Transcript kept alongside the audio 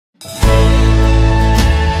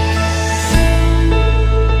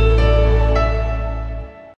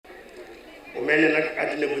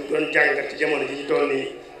jamono ji ñu toll nii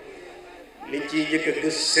liñ ciy njëkk a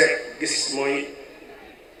gis mooy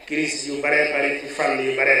crise yu baree bari ci fànn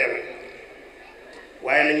yu baree bari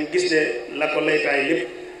waaye nañu gis ne la ko laytaay lépp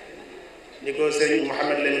ni ko Serigne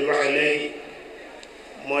Mouhamed Lamine waxee léegi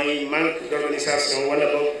mooy manque d'organisation wala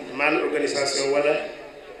boog mal organisation wala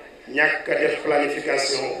ñàkk a def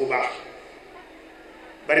planification bu baax.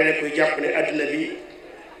 bari na kuy jàpp ne àdduna bi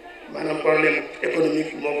maanaam problème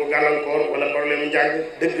économique moo ko gàllankoor wala problème njàng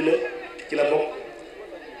dëgg la ci la bokk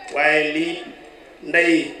waaye lii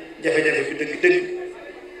ndey jafe-jafe bi dëgg-dëgg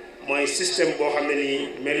mooy système boo xam ne nii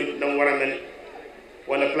melut na mu war a mel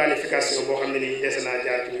wala planification boo xam ne nii dese naa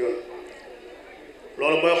jaar ci yoon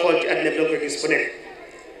loolu booy xool ci àdduna bi da nga koy gis fu nekk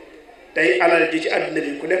tey alal ji ci àdduna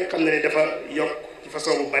bi ku nekk xam na ne dafa yokk ci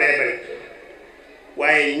façon bu baree bari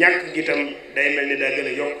waaye ñàkk gi tam day mel ni daa gën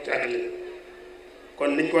a yokk ci àdduna bi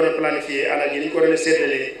kon niñ ko war a planifier alal ji niñ ko war a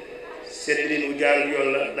séddalin bu jaarul yoon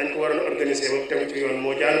la dañ ko war a organiser ba tegu ci yoon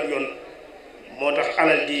moo jaarul yoon moo tax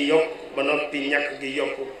alal ji yokk ba noppi ñàkk gi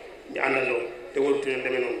yokk ñu àndandoo te warutu ne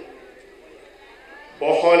demee noonu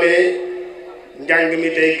boo xoolee njàng mi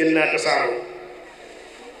tey gën naa tasaaroo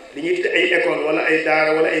li ñuy tudde ay école wala ay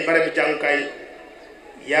daara wala ay barabi jàngukaay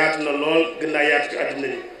yaatu na lool gën naa yaatu ci àdduna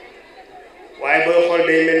bi waaye booy xool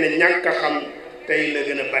day mel ne ñàkk a xam tey la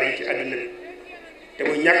gën a bari ci àdduna bi te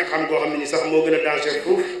muy ñàkk xam goo xam ne ni sax moo gën a danger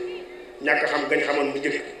fuuf ñàkk xam gañ xamoon bu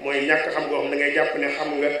njëkk mooy ñàkk xam goo xam da ngay jàpp ne xam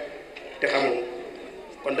nga te xamoo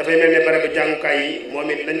kon dafay mel ne barabi jàngukaay yi moom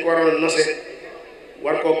it dañ ko waroon a nose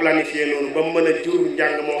war koo planifier noonu ba mu mën a jur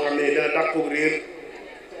njàng moo xam ne ni dana dàqu réer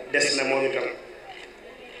des na moom itam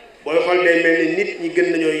booy xool day mel ni nit ñi gën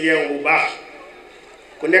nañoo yeewu bu baax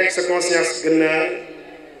ku nekk sa conscience gën naa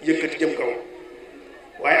yëkkati jëm kaw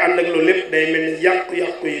waaye ànd ak loolu lépp day mel ni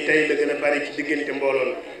yàqu-yàqu yi tey la gën a bari ci diggante mbooloo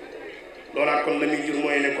la loolaat kon la muy jur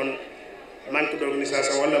mooy ne kon manque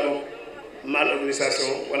d'organisation wala boog mal organisation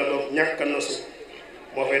wala boog ñàkk a nosu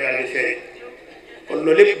moo fay daal di feeñ kon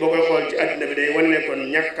loolu lépp boo koy xool ci àddina bi day wane ne kon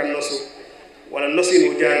ñàkk a nosu wala nosin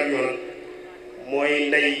wu jaar yoon mooy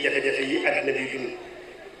ndey jafe-jafe yi àddina bi dund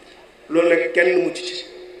loolu nag kenn mucc ci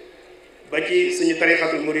ba ci suñu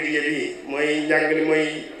tarixatul muridiyya bi mooy njàngale mooy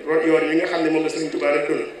yoon yi nga xam ne moom la Sëriñ Tuubaa rek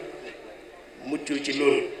doon muccul ci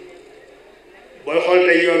loolu booy xool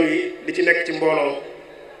tey yoon wi li ci nekk ci mbooloo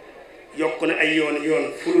yokk na ay yoon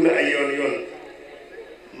fulu na ay yoon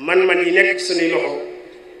man yi nekk ci suñuy loxo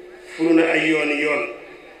fulu na ay yoon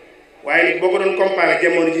waaye nag boo ko doon comparé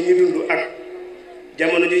jamono ji ñu dund ak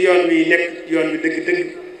jamono ji yoon wi nekk yoon wi dëgg-dëgg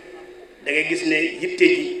da ngay gis ne yitte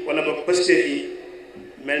ji wala ba pësteef yi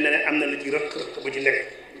mel na ne am na lu ci rëq bu ci nekk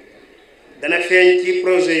dana feeñ ci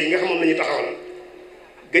projet yi nga xamoon nañu taxawal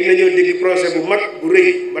gëj nañoo dégg projet bu mag bu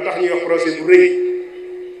rëy ba tax ñuy wax projet bu rëy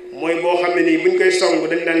mooy boo xam ne nii buñ koy song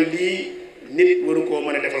dañ daan lii nit waru koo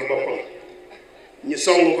mën a defal boppam ñu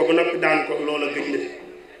song ko ba noppi daan ko loola gëj na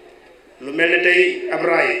lu mel ne tey ab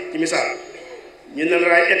raay ci misaal ñu ne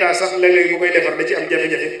raay état sax léeg-léeg bu koy defar da ci am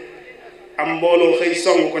jafe-jafe am mbooloo xëy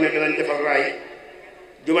song ko ne danañ defar raay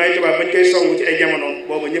jumaay Tuubaa bañ koy song ci ay jamonoom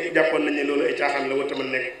booba ñëpp jàppoon nañ ne loolu ay caaxaan la wata mën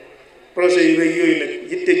nekk projet yu rëy yooyu nag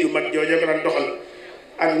yitte ju mag jooju ko daan doxal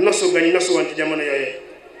ak nosu gañ nosu woon ci jamono yooyu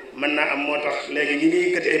mën naa am moo tax léegi ñi ngi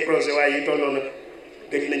yëkkati ay projet waaye yi tolloo nag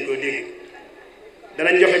gëj nañ koo dégg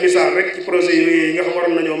danañ joxe misaal rek ci projet yu rëy yi nga xam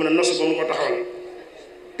waroon nañoo mën a nosu ba mu ko taxawal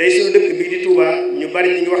tey suñu dëkk bii di Touba ñu bari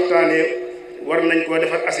ñi ngi waxtaanee war nañ koo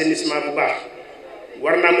defar assainissement bu baax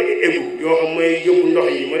war naa am égout yoo xam mooy yóbbu ndox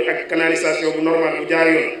yi mooy ak canalisation bu normal bu jaar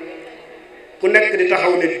yoon ku nekk di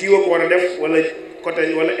taxaw ne diwa ko war a def wala côté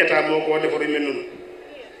wala état moo ko war a defar yu mel noonu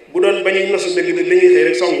bu doon bañuy nosu dëgg dañuy xëy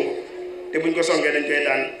rek song ko te buñ ko songee dañ koy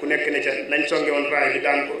daan ku nekk ne ca nañ songe woon raay bi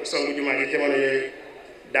daan ko songu jumaa ji jamono yooyu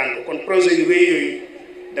daan ko kon projet yu rëy yooyu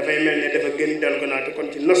dafay mel ne dafa gën dal ko naa te kon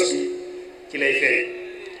ci nos bi ci lay feeñ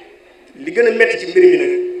li gën a métti ci mbir mi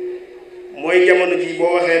nag mooy jamono ji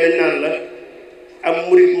boo waxee dañ naan la am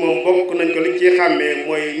murit moom bokk nañ ko liñ ciy xàmmee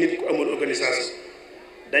mooy nit ku amul organisation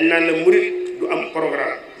dañ naan la murit du am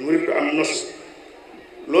programme murit du am nos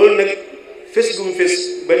loolu nag fés gu mu fés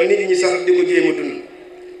ba nit ñi sax di ko jéem a dund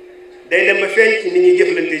day dem ba feeñ ci nit ñi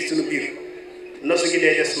jëflante ci suñu biir nosu gi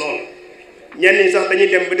day des lool ñenn ñi sax dañuy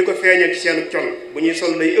dem ba di ko feeñal ci seenu col bu ñuy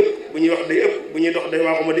sol day ëpp bu ñuy wax day ëpp bu ñuy dox day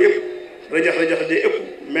waaxuma day ëpp rajax day ëpp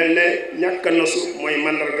mel ne ñàkk a nosu mooy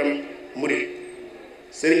màndargam murit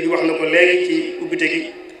sëriñ bi wax na ko léegi ci ubbite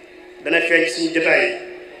gi dana feeñ ci suñu jotaay yi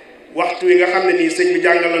waxtu wi nga xam ne nii sëñ bi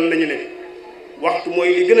jàngaloon nañu ne waxtu mooy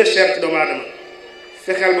li gën a cher ci doomu aadama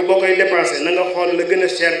fexeel ba boo koy dépensé na nga xool la gën a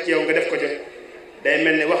cher ci yow nga def ko jot day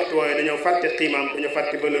mel ne waxtu wooyu dañoo fàtte xiimaam dañoo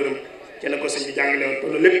fàtte valeuram ci na ko sëñ bi jàngale woon te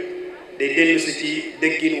loolu lépp day dellu si ci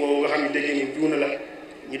déggin woowu nga xam ne déggin juuna la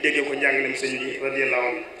ñu déggee ko njàngaleem sëñ bi radiyallahu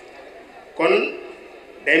anhu kon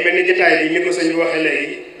day mel ni jotaay bi ni ko sëñ bi waxee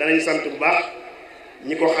léegi danañ sant bu baax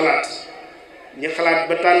ñi ko xalaat ñi xalaat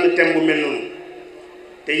ba tànn thème bu mel noonu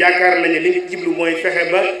te yaakaar nañu li ñu jiblu mooy fexe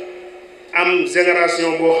ba am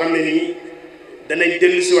génération boo xam ne nii danañ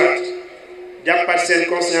dellusiwaat jàppaat seen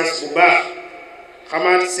conscience bu baax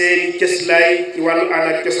xamaat seeni cëslaay ci wàllu aada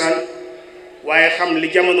ak cosaan waaye xam li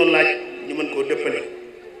jamono laaj ñu mën koo dëppale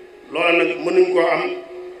loola nag mënuñ koo am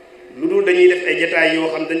lu dul dañuy def ay jataay yoo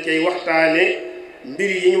xam dañ cay waxtaane mbir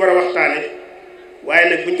yi ñu war a waxtaane waaye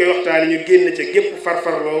nag buñ koy waxtaane ñu génn ca gépp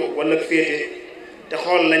farfarloo wala féete te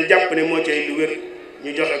xool lañ jàpp ne moo cay lu wér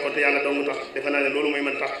ñu joxe ko te yàlla dong tax defe naa ne loolu mooy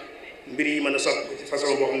mën tax mbir yi mën a soppi ci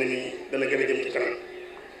façon boo xam ne nii dana gën a jëm ci kanam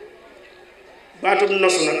baatub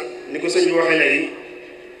nos nag ni ko sëñ bi waxee léegi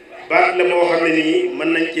baat la boo xam ne nii mën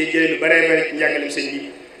nañ cee jëlee lu baree bari ci njàngalem sëñ bi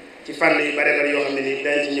ci fànn yi baree bari yoo xam ne nii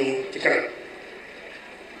dañ ci ñëw ci kanam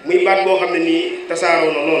muy baat boo xam ne nii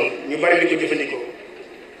tasaaroo na lool ñu bari di ko jëfandikoo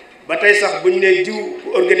ba tey sax buñ ne diw ku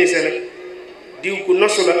organisé la diw ku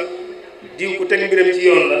nosu la diw ku teg mbiram ci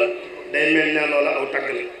yoon la day mel ne loola aw tagg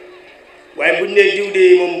la waaye buñ ne diw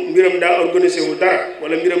de moom mbiram daa organisé wul dara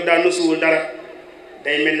wala mbiram daa nosuwul dara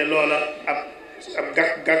day mel ne loola ab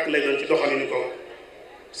gàkk lay doon ci doxalinu ko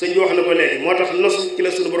sëñ bi wax na ko léegi moo tax nosu ci la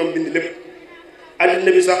suñu borom bind lépp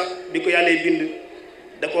adduna bi sax bi ko yàlla bind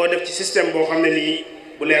da koo def ci système boo xam ne nii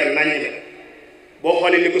bu leer naññ la boo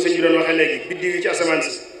xoolee ni ko sëñ bi doon waxee léegi biddiw yi ci asamaan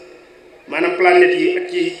si maanaam planètes yi ak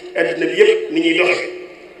ci adduna bi yëpp ni ñuy doxe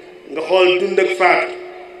nga xool dund ak faatu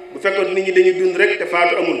bu fekkoon nit ñi dañuy dund rek te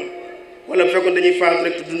faatu amul wala bu fekkoon dañuy faatu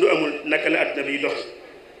rek te dund amul naka la adduna bi dox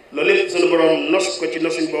loolu lépp suñu borom nos ko ci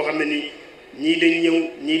nosuñ boo xam ne nii ñii dañ ñëw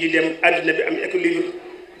ñii di dem adduna bi am équilibre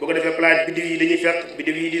boo ko defee planète biddiw yi dañuy fekk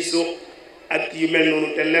biddiw yi di suux ak yu mel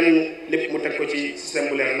noonu te lenn lépp mu teg ko ci système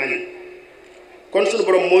bu leer nañ kon suñu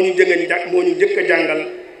borom moo ñu njëkk a jàngal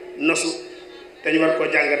nosu te ñu war koo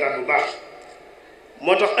jàngataat bu baax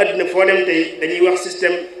moo tax àddina foo dem tey dañuy wax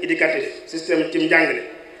système éducatif système ci njàngale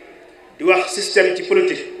di wax système ci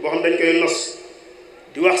politique boo xam dañ koy nos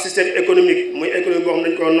di wax système économique mooy économie boo xam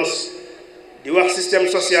dañ koo nos di wax système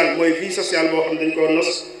social mooy vie sociale boo xam dañ koo nos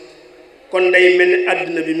kon day mel ni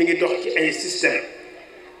àddina bi mi ngi dox ci ay système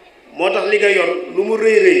moo tax li nga yor lu mu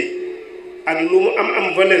rëy rëy ak lu mu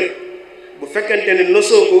am valeur bu fekkente ne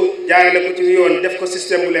nosoo ko jaarale ko ci yoon def ko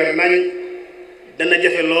système bu leer nañ dana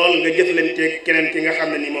jafe lool nga jëflanteeg keneen ki nga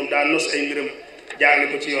xam ne ni moom daa nos ay mbiram jaarale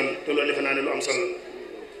ko ci yoon te loolu defe naa ne lu am solo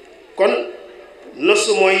kon nos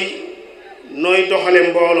mooy nooy doxale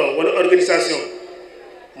mbooloo wala organisation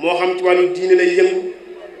moo xam ci wàllu diine lay yëngu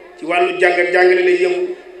ci wàllu jàngale lay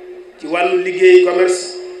yëngu ci wàllu liggéey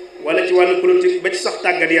commerce wala ci wàllu politique ba ci sax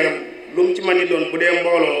tàggat yaram lu mu ci mën di doon bu dee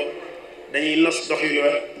mbooloo dañuy nos doxin wa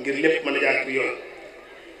ngir lépp mën a jaar ci yoon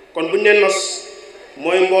kon bu ñu nee nos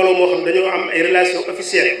mooy mbooloo moo xam dañoo am ay relation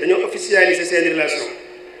officielle dañoo officialiser seen relation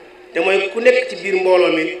te mooy ku nekk ci biir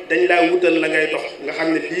mbooloo mi dañ laa wutal la ngay dox nga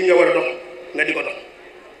xam ne lii nga war a dox nga di ko dox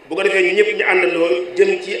bu ko defee ñu ñëpp ñu àndandoo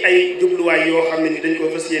jëm ci ay jubluwaay yoo xam ne ni dañ koo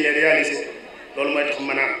fas yéene réaliser loolu mooy tax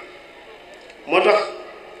mën a am moo tax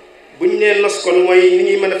bu ñu nee nos kon mooy ni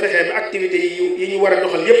ñuy mën a fexee ba activité yi ñu war a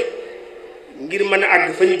doxal yépp ngir mën a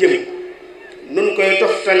àgg fa ñu jëm nun koy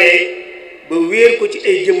toftalee ba wéer ko ci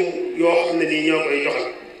ay jëm yoo xam ne nii ñoo koy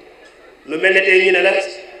doxal lu mel ne tey ñu ne la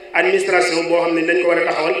administration boo xam ne dañ ko war a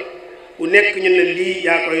taxawal ku nekk ñu ne lii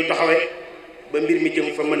yaa koy taxawe ba mbir mi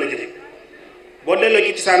jëm fa mën a jëm boo delloo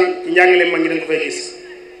ci cosaan ci njàngale mag ñi dañ ko fay gis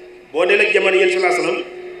boo delloo ci jamono yéen sallallahu alayhi wasallam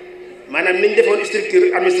maanaam niñ defoon structure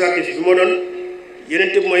administrative bi moo doon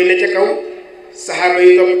yeneen tëb mooy ne ca kaw saxaaba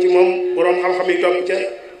yi topp ci moom boroom xam-xam yi topp ca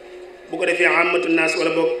bu ko defee amatu naas wala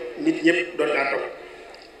boog nit ñëpp doon daa topp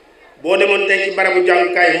boo demoon tey ci barabu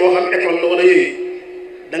jàngukaay moo xam école la wala yooyu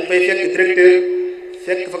da nga fay fekk directeur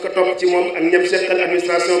fekk fa ko topp ci moom ak ñam seqal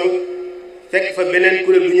administration ba fekk fa beneen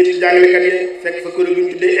kuréel bu ñu tuddee jàngalekat yi fekk fa kuréel bu ñu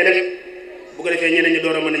tuddee élève bu ko defee ñeneen ñi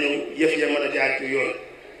door a mën a ñëw yëf ya mën a jaar ci yoon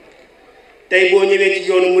tey boo ñëwee ci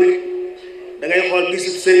yoonu murit da ngay xool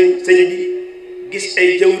gisub sëñ bi gis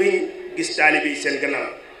ay jëwriñ gis taalibe yi seen gannaaw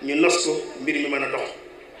ñu nos ko mbir mi mën a dox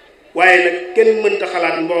waaye nag kenn mënta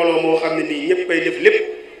xalaat mbooloo moo xam ne nii ñëpp ay def lépp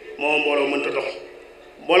moo mbooloo mënta dox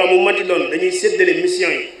mbooloo mu manti doon dañuy séddale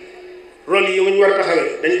mission yi rôle yi ñu war a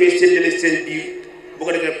taxawee dañ koy séddale seen biir bu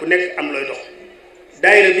ko defee ku nekk am looy dox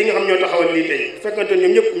daayira bi nga xam ñoo taxawal lii tey bu fekkante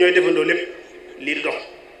ñoom ñëpp ñooy defandoo lépp lii di dox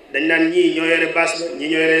dañ naan ñii ñoo yore baas ba ñii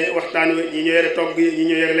ñoo yore waxtaan wi ñii ñoo yore togg yi ñii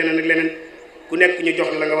ñoo yore leneen ak leneen ku nekk ñu jox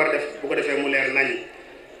la nga war a def bu ko defee mu leer nañ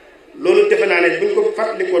loolu defe naa ne buñ ko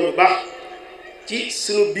fàttalikoon bu baax ci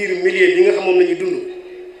suñu biir milieu bi nga xam moom la ñuy dund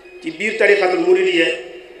ci biir tarixatul muridiyya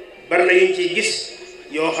bari na yuñ ciy gis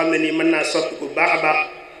yoo xam ne nii mën naa soppi ku baax a baax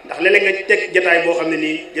ndax léeg-léeg nga teg jataay boo xam ne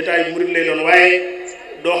nii jataay murid lay doon waaye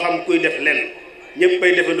doo xam kuy def lenn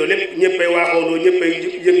ñëppay defandoo lépp ñëppay waaxoondoo ñëppay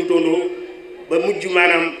yëngutoondoo ba mujj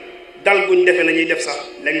maanaam dal buñ defee la ñuy def sax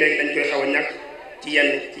léeg-léeg dañ koy xaw a ñàkk ci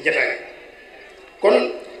yenn ci jataay kon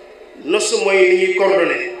nos mooy li ñuy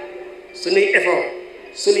coordonné suñuy effort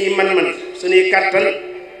suñuy man-man suñuy kàttan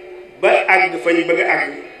ba àgg fañ bëgg a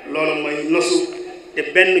àgg loolu mooy nosu te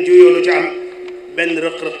benn juyoo du ci am benn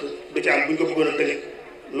rëq-rëq du ci am bu ñu ko bëggoon a tënk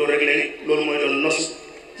loolu rek léegi loolu mooy doon nosu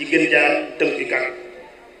ci gën jaar tënk yi kàddu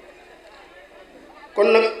kon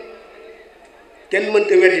nag kenn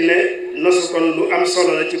mënta weddi ne nosu kon lu am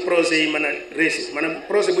solo la ci projet yi mën a réussir maanaam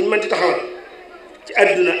projet bu ñu mën ci taxawal ci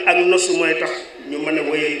àdduna ak nosu mooy tax ñu mën a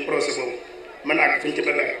wéyal projet boobu mën a àgg fi ñu ci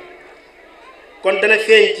bëgg kon dana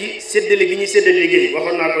feeñ ci séddale gi ñuy séddale liggéey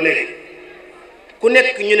waxoon naa ko léegi ku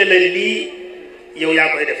nekk ñu ne la lii yow yaa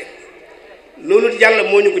koy def loolu yàlla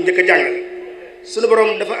moo ñu ko njëkk a jàngal suñu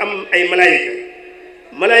borom dafa am ay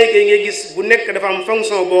malaayika yi ngay gis bu nekk dafa am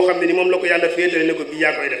fonction boo xam ne ni moom la ko yàlla féetale ne ko bii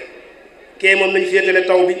yaa koy def kee moom lañ féetale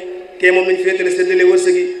taw bi kee moom lañ féetale séddale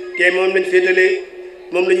wërsëg yi kee moom lañ féetale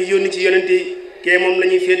moom la ñuy yónni ci yonent yi kee moom la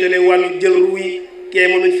ñuy féetale wàllu jël ruu yi kee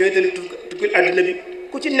moom lañ féetale tukkil àddina bi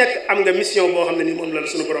ku ci nekk am nga mission boo xam ne ni moom la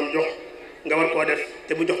suñu borom jox nga war koo def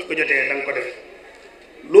te bu jox ko jotee da nga ko def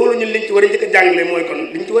loolu ñun liñ ci war a njëkk a jàngale mooy kon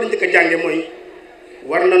liñ ci war a njëkk a jànge mooy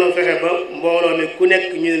war nañoo fexe ba mbooloo mi ku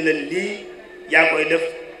nekk ñu ne leen lii yaa koy def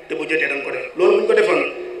te bu jotee da nga ko def loolu bu ñu ko defoon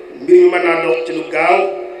mbir mi mën naa dox ci lu gaaw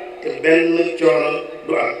te benn coono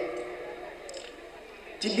du am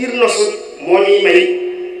ci biir nosu moo ñuy may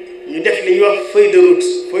ñu def li ñuy wax feuille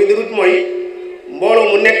de route mooy mbooloo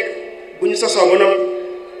mu nekk bu ñu sosoo ba noppi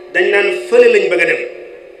dañ naan fële lañ bëgg a dem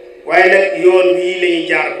waaye nag yoon wii la ñuy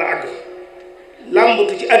jaar ba àgg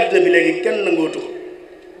làmbatu ci àdduna bi léegi kenn nangootu ko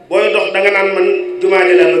booy dox da nga naan man jumaa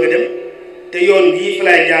ji laa bëgg a dem te yoon wii fa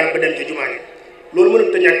laay jaar ba dem ca jumaa ji loolu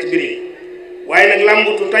mënut a ñàkk ci biir yi waaye nag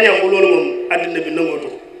làmbatu tañaxu loolu moom àdduna bi nangootu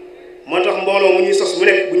ko moo tax mbooloo mu ñuy sos mu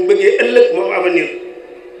nekk bu ñu bëggee ëllëg moo am avenir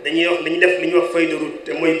dañuy wax dañuy def li ñuy wax feuille de route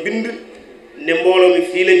te mooy bind ne mbooloo mi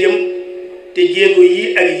fii la jëm te jéego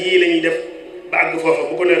yii ak yii la ñuy def ba àgg foofa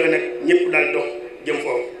bu ko defee nag ñëpp daal dox jëm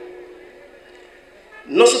foofu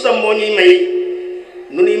nosu tam moo ñuy may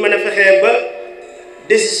nu ñuy mën a fexee ba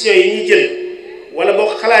décision yi ñuy jël wala boo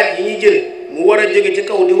xalaat yi ñuy jël mu war a jóge ci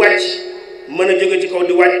kaw di wàcc mën a jóge ci kaw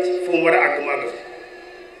di wàcc fu mu war a àgg mu àgg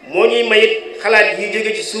moo ñuy mayit xalaat yi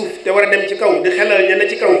jóge ci suuf te war a dem ci kaw di xelal ña ne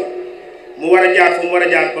ci kaw mu war a jaar fu mu war a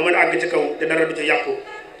jaar ba mën a àgg ci kaw te dara du ci yàqu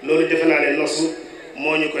loolu defe naa ne nosu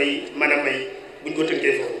moo ñu koy mën a may buñ ko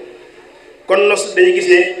tënkee foofu kon nosu dañuy gis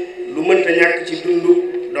ne lu mënta ñàkk ci dundu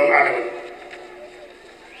doomu aadama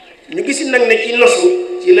ñu gis nag ne ci nosu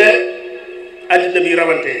ci la àddina bi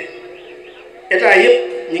rawantee état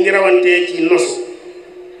yëpp ñi ngi rawantee ci nosu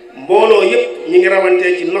mbooloo yëpp ñi ngi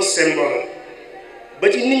rawantee ci nos seen mbooloo ba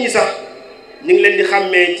ci nit ñi sax ñu ngi leen di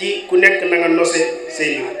xàmmee ci ku nekk na nga nose say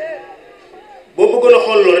mbir boo bëggoon a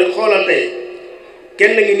xool loolu rek xoolal tey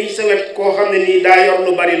kenn ngi nii sa wet koo xam ne nii daa yor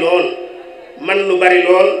lu bari lool man lu bari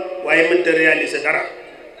lool waaye mënta réaliser dara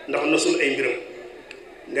ndax nosul ay mbiram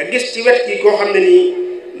nga gis ci wet gi koo xam ne nii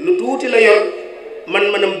lu tuuti la yor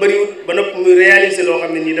man-manam bariwut ba nopp muy réaliser loo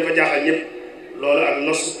xam ne nii dafa jaaxal ñëpp loolu ak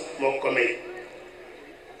nos moo ko may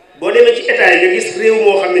boo demee ci état yi nga gis réew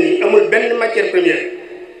moo xam ne nii amul benn matière première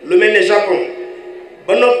lu mel ne Japon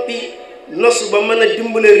ba noppi nos ba mën a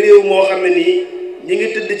dimbale réew moo xam ne nii ñi ngi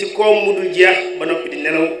tëdd ci koom mu dul jeex ba noppi di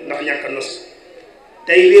nelaw ndax ñàkk a nos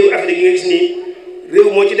tey réew Afrique yi nga gis nii réew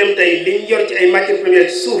moo ci dem tey liñ yor ci ay matière première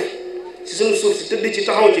ci suuf si suñu suuf si tëdd ci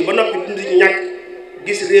taxaw ci ba noppi dund ci ñàkk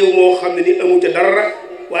gis réew moo xam ne ni amu ca dara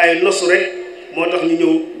waaye nosu rek moo tax ñu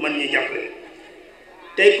ñëw man ñuy jàppale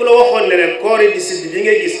tey ku la waxoon ne leen Corée du Sud bi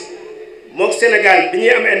ngay gis mook Sénégal bi ñuy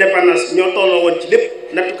am indépendance ñoo tolloo woon ci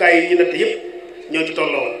lépp nattukaay yi ñu natt yëpp ñoo ci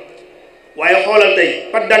tolloo woon waaye xoolal tey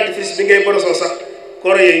pâte dentifrice bi ngay borosoo sax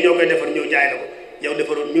Corée yi ñoo koy defar ñëw jaay la ko yow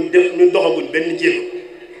defaroon ñun doxaguñ benn jéego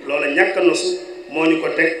loola ñàkk a nosu moo ñu ko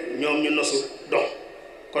teg ñoom ñu nosu dox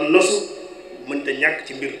kon nosu mënta ñàkk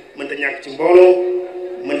ci mbir mënta ñàkk ci mbooloo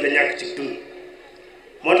mënta ñàkk ci dund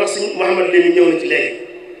moo tax suñ Mouhamad Lamine ñëw na ci léegi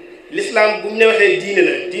l'islam bu ñu ne waxee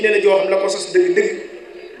diine la joo xam la ko sos dëgg-dëgg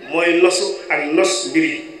mooy nosu ak nos mbir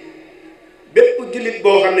yi bépp jullit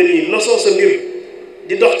boo xam ne nii nosoo sa mbir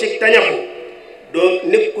di dox ci tañaxu doo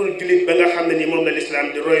nekkul jullit ba nga xam ne nii moom la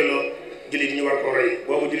l'islam di royloo jullit ñu war ko roy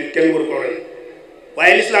boobu jullit kenn waru ko roy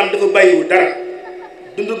waaye l'islam dafa bàyyiwu dara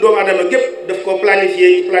dundu doomu adama gépp daf ko planifié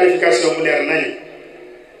ci planification bu leer nañ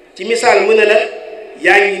ci misaal mu ne la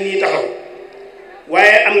yaa ngi nii taxaw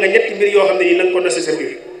waaye am nga ñetti mbir yoo xam ne nii na nga ko nose sa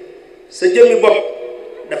mbir sa jëmmi bopp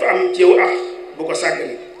dafa am ci yow àq bu ko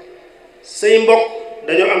sàggane say mbokk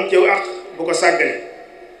dañoo am ci yow àq bu ko sàggane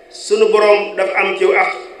sunu boroom dafa am ci yow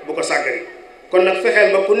àq bu ko sàggane kon nag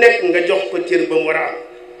fexeel ba ku nekk nga jox ko cër ba mu war a am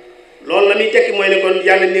loolu la muy tekki mooy ne kon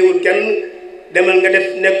yàlla néewul kenn demal nga def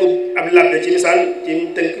nekku ab labbe ci misaal ci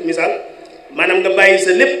tënk misaal maanaam nga bàyyi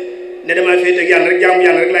sa lépp ne damaa féete ak yàlla rek jaamu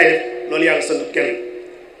yàlla rek laay def loolu yàlla sant kenn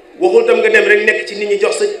waxul tam nga dem rek nekk ci nit ñi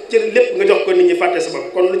jox sa cër lépp nga jox ko nit ñi fàtte sa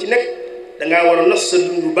bopp kon lu ci nekk dangaa war a nos sa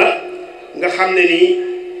dund ba nga xam ne nii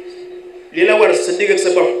li la war sa digg ak sa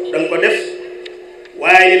bopp da nga ko def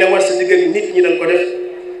waaye li la war sa digg ak nit ñi da nga ko def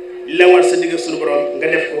li la war sa digg ak suñu borom nga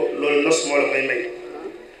def ko loolu nos moo la koy may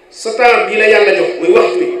sa temps bii la yàlla jox muy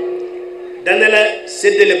waxtu wi dana la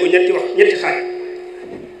séddale ko ñetti xaaj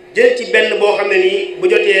jël ci benn boo xam ne nii bu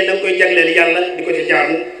jotee da nga koy jagleel yàlla di ko ci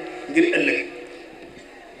jaamu ngir ëllëg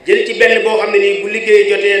jël ci benn boo xam ne nii bu liggéey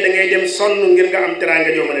jotee da ngay dem sonn ngir nga am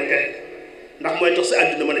teraanga joo mën a tedd ndax mooy tax sa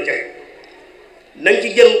àdduna mën a jag na nga ci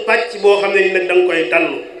jël pàcc boo xam ne nii nag da nga koy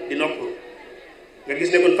dallu di noppalu nga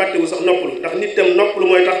gis ne kon fàttewu sax noppalu ndax nit tam noppalu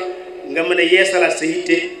mooy tax nga mën a yeesalaat sa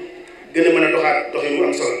yitte gën a mën a doxaat doxin mu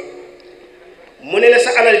am solo mu ne la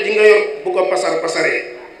sa alal ji nga yor bu ko pasaree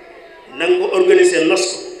na nga ko organiser nos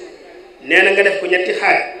ko nee na nga def ko ñetti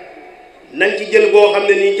xaaj na nga ci jël boo xam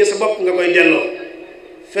ne nii ci sa bopp nga koy delloo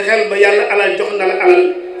fexeel ba yàlla alal jox na la alal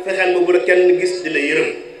fexeel ba bu la kenn gis di la yërëm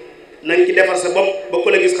na nga ci defar sa bopp ba ku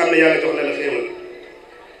la gis xam ne yàlla jox na la xéewal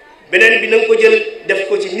beneen bi na nga ko jël def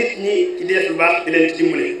ko ci nit ñi ci di def lu baax di leen ci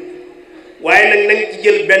dimbale waaye nag na nga ci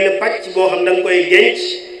jël benn pàcc boo xam da nga koy denc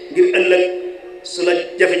ngir ëllëg su la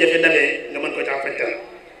jafe-jafe dabee nga mën ko caa fajtal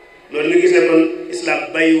loolu nga gis ne kon islam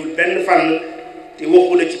bàyyiwul benn fànn te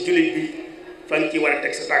waxu la ci jullit bi fa nga ci war a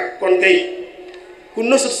teg sa tànk kon kay ku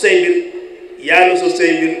nosut say mbir yaa nosut say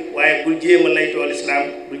mbir waaye bul jéem a lay tool islam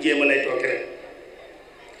bul jéem a lay tool keneen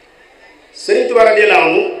Sëriñ Tuubaa radiyallaahu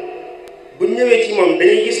anhu bu ñëwee ci moom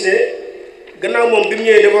dañuy gis ne gannaaw moom bi mu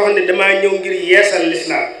ñëwee dafa wax ne damaa ñëw ngir yeesal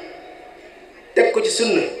lislaam teg ko ci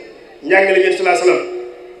sunna njàngale bi sallallahu alayhi wasallam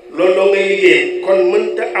loolu doo ngay liggéeyam kon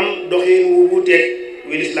mënta am doxin wu wuuteeg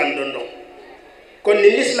wi lislaam doon dox kon ni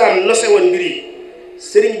lislaam nose woon mbir yi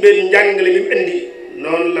sëriñ bi njàngale bi mu indi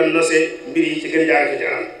noonu la nose mbir yi ci gën jaarale ci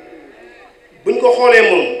anam buñ ko xoolee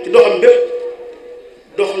moom ci doxam bépp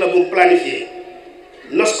dox la bu mu planifié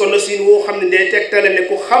nos ko nosin woo xam ne day tegtale ne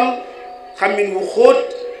ku xam xamin wu xóot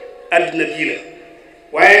àdduna bii la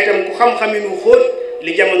waaye itam ku xam xamin wu xóot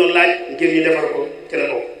li jamono laaj ngir ñu defar ko ci la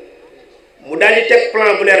bokk mu daal di teg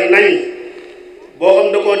plan bu leer nañ boo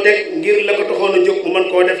xam da koo teg ngir la ko taxoon a jóg mu mën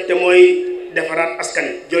koo def te mooy defaraat askan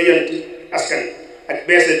jooyanti askan ak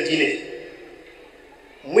beesal diine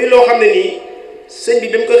muy loo xam ne nii sëñ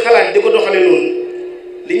bi mu koy xalaat di ko doxale noonu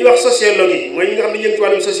li ñuy wax sociologie mooy ñi nga xam ne ñu ci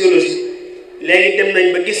wàllum sociologie léegi dem nañ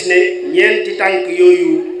ba gis ne ñeenti tànk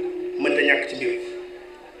yooyu mënta ñàkk ci biir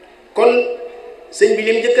kon sëñ bi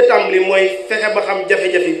li mu njëkk a tàmbali mooy fexe ba xam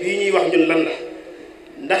jafe-jafe bii ñuy wax ñun lan la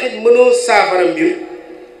ndax it mënoo saafara mbir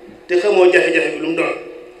te xamoo jafe-jafe bi lu mu doon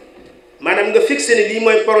maanaam nga fixé ne lii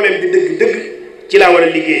mooy problème bi dëgg-dëgg ci laa war a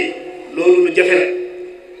liggéey loolu lu jafe la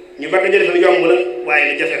ñu bari dañoo defe ne yomb la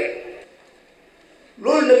waaye lu jafe la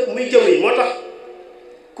loolu nag muy jëwriñ moo tax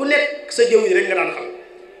ku nekk sa jëwriñ rek nga daan xam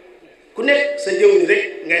ku nekk sa jëwriñ rek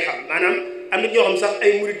ngay xam maanaam am na ñoo xam sax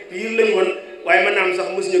ay murit piir lañu woon waaye mën naa am sax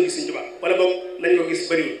mësuñoo gis Sëñ Tuubaa wala boog lañ ko gis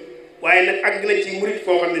bëriwul waaye nag àgg na ci murit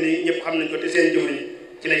foo xam ne nii ñëpp xam nañ ko te seen jëwriñ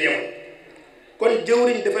ci la yemoon kon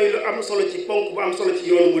jëwriñ dafay lu am solo ci ponk bu am solo ci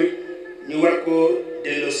yoonu murit ñu war koo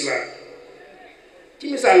delloo siwaat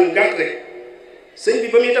ci misaal mu gàtt rek sëñ bi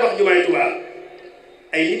ba muy tabax jumaay Tuubaa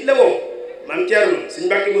ay nit la woo maam Thierno Sëñ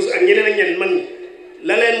Mbàkke Buso ak ñeneen ak ñeneen man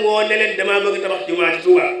la leen woo ne leen damaa bëgg tabax jumaa ci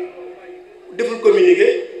Tuubaa deful communiqué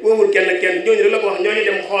woowul kenn ñooñu rek la ko wax ñooñu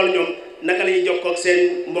dem xool ñoom naka la ñuy jokkoo ak seen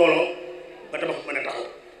mbooloo ba tabax mën a taxaw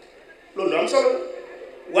loolu lu am solo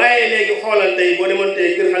waaye léegi xoolal tey boo demoon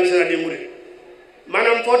tey kër xalifa général des mourides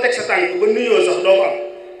maanaam foo teg sa tànk ba nuyoo sax doo ko am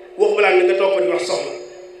wax balaa nga toog ko di wax soxla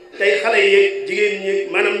tey xale yeeg jigéen ñi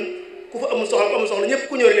maanaam ku fa amul soxla ñëpp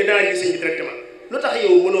ku ñëw rek ne danaa gis sëñ bi directement lu tax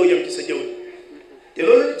yow mënoo yem ci sa jëwriñ te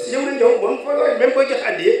loolu sa jëwriñ yow moom même koy jox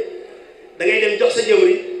addiye da ngay dem jox sa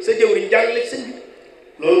jëwriñ jàngale ci sëñ bi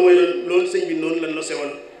loolu mooy loolu sëñ bi noonu lan la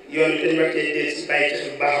sewoon yoon bi dañu war cee dee si bàyyi ci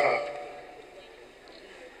bu baax a baax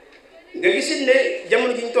nga gisit ne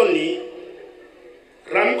jamono ji ñu toll nii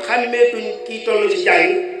xàmmeetuñ kiy toll ci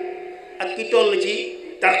jàng ak ki toll ci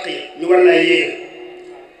tarqiya ñu war laa yéegal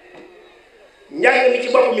njàng mi ci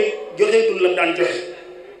bopp mi joxeetul lam daan joxe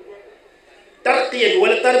tarqiya bi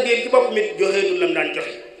wala tarbiya bi ci bopp mi joxeetul lam daan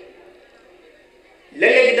joxe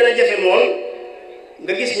léeg-léeg dana jafe lool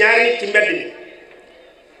nga gis ñaari nit ci mbedd mi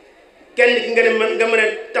kenn ki nga ne man nga mën a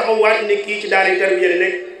taxawaat ne kii ci daara tarbiya la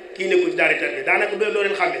nekk kii nekkul ci daara tarbiya daanaka doo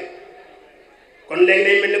leen xàmme kon léegi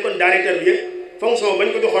day mel ne kon daara tarbiya fonction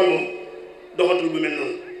bañ ko joxoon moom doxatul bu mel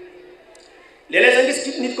noonu léeg-léeg sax gis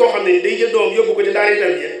ci nit koo xam ne day jël doom yóbbu ko ci daara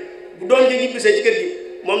tarbiya bu doom ji ñibbisee ci kër gi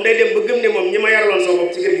moom day dem ba gëm ne moom ñi ma yaraloon soo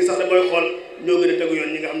bopp ci kër gi sax da booy xool ñoo gën a tegu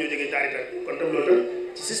yoon ñi nga xam ñoo jógee daara tarbiya kon tam loolu tam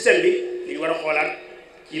ci système bi li ñu war a xoolaat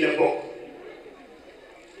ci la bokk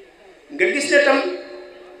nga gis ne tam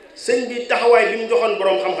sëñ bi taxawaay bi mu joxoon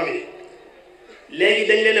boroom xam-xam yi léegi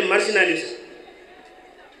dañ leen a marginaliser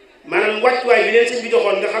maanaam wàccuwaay bi leen sëñ bi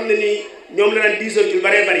joxoon nga xam ne nii ñoom la daan diisal ci lu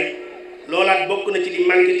baree bari loolaat bokk na ci li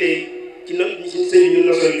manqué tey ci sëñ bi ñu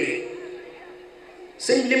nosal bi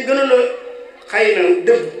sëñ bi lim gënoon a xëy na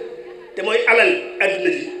dëbb te mooy alal adduna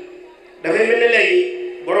ji dafay mel ne léegi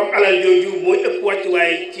borom alal jooju mooy ëpp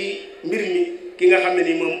wàccuwaay ci mbir mi ki nga xam ne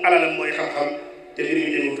nii moom alalam mooy xam-xam te mbir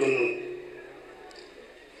mi demutoon noonu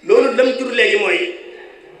loolu lam jur léegi mooy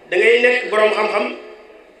da ngay nekk borom xam-xam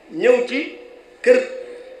ñëw ci kër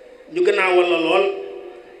ñu gannaaw walla lool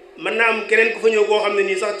mën naa am keneen ku fa ñëw koo xam ne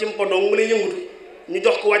nii sax ci mpo dong mu lay yëngutu ñu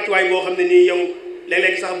jox ko wàccuwaay boo xam ne nii yow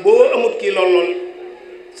léeg-léeg sax boo amut kii lool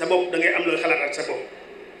sa bopp da ngay am looy xalaat ak sa bopp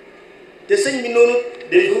te sëñ bi noonu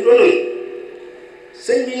day doon noonu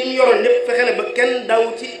sëñ bi ni mu yoroon ñëpp fexe na ba kenn daw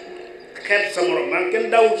ci xeeb sa morom maanaam kenn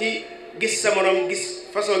daw ci gis sa morom gis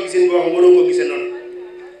façon gisin boo xam waroo ko gisee noonu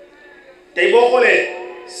tey boo xoolee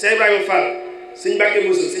Cheikh Ibrahima Fall sëñ Mbàkke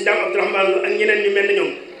Bousso sëñ Daam Abdourahmane ak ñeneen ñu mel ni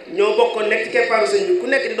ñoom ñoo bokkoon nekk ci keppaaru sëñ bi ku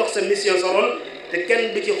nekk di dox sa mission sa rôle te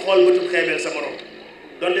kenn du ci xool bëtub xeebeel sa morom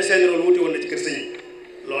donte seen rôle wuti woon na ci kër sëñ bi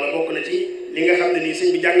loola bokk na ci li nga xam ne nii sëñ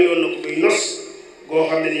bi jàngale woon na ko muy nos goo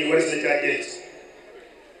xam ne nii waris na caa jël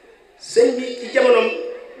sëñ bi ci jamonoom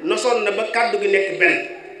nosoon na ba kàddu gi nekk benn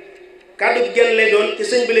kàddu gi genn lay doon ci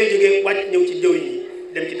sëñ bi lay jógee wàcc ñëw ci jëw yi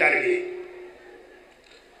dem ci taalibe yi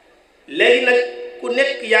léegi nag ku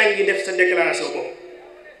nekk yaa ngi def sa déclaration boobu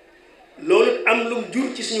loolu am lum jur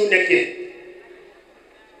ci suñu nekkin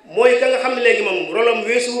mooy ka nga xam ne léegi moom rolam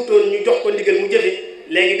weesu wutoon ñu jox ko ndigal mu jëfe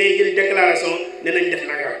léegi day jël déclaration ne nañ def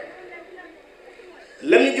nangam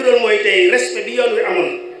la ñu juróon mooy tey respect bi yoon wi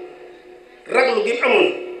amoon raglu gi mu amoon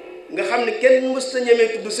nga xam ne kenn mësta ñemee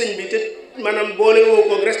tudd sëñ bi te maanaam boole woo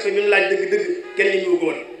ko respect bi mu laaj dëgg-dëgg kenn ni ñu ko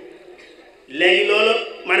woon léegi loolu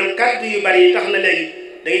maanaam kàddu yu bari yi tax na léegi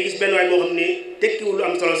da ngay gis benn waay boo xam ne tekkiwul lu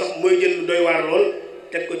am solo sax mooy jël lu doy waar lool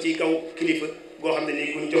teg ko ci kaw kilifa goo xam ne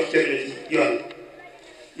nii kuñ jox cër la ci yoon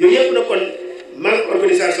yooyu yëpp nag kon manque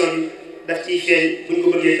organisation bi daf ciy feeñ buñ ko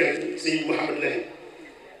bëggee teg sëñ Mouhamed Lahi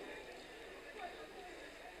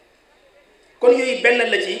kon yooyu benn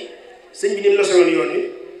la ci sëñ bi ni mu nosaloon yoon wi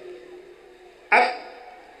ak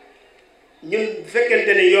ñun bu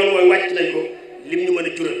fekkente ne yoon wooy wàcc nañ ko lim ñu mën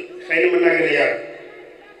a jural xëy na mën naa gën a yaatu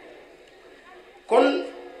kon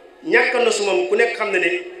ñàkk na su moom ku nekk xam ne ne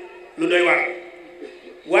lu doy waar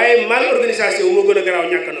waaye mal organisation moo gën a garaaw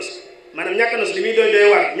ñàkk na su maanaam ñàkk na su li muy doy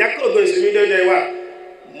waar ñàkk organisé li muy doy waar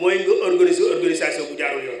mooy nga organiser organisation bu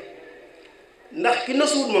jaarul yoon ndax ki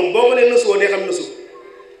nasuwut moom boo ko ne nasuwoo day xam nasuwut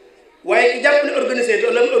waaye ki jàpp ne organisé te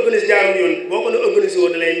la mu organisé jaarul yoon boo ko ne organisé woo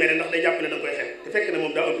da lay mere ndax day jàpp ne da nga koy xel te fekk na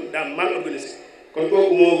moom daa mal organisé kon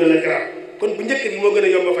kooku moo gën a garaaw kon bu njëkk bi moo gën a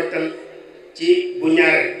yomb a fajtal ci bu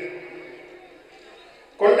ñaareel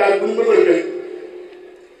kon daal bu ñu bëggoon dëgg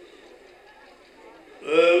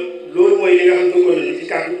loolu mooy li nga xam ne ko nañu ci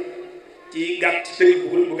kàddu ci gàtt tënk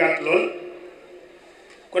bu gàtt lool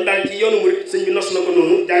kon daal ci yoonu murid sëñ bi nos na ko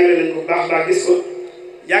noonu jàngale nañ ko baax baax gis ko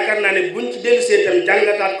yaakaar naa ne buñ ci dellu see itam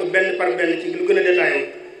jàngataat ko benn par benn ci lu gën a détaillé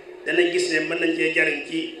danañ gis ne mën nañ cee jariñ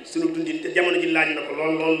ci suñu dundin te jamono ji laaj na ko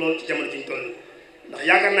lool ci jamono ji ñu toll ndax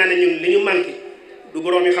yaakaar naa ne ñun li ñu manqué du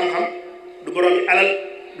borom yi xam-xam du borom yi alal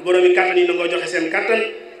du borom yi kàttan yi nangoo joxe seen kàttan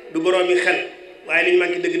du borom yi xel waaye li ñu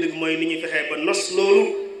manqué dëgg-dëgg mooy ni ñuy fexee ba nos loolu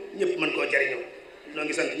ñëpp mën koo jariñoo noo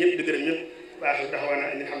ngi sant ñëpp di gërëm ñëpp waaxir daxwaana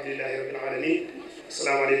an alhamdulillahi rabbil alamin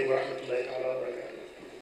asalaamaaleykum wa rahmatullahi taala wa barakatu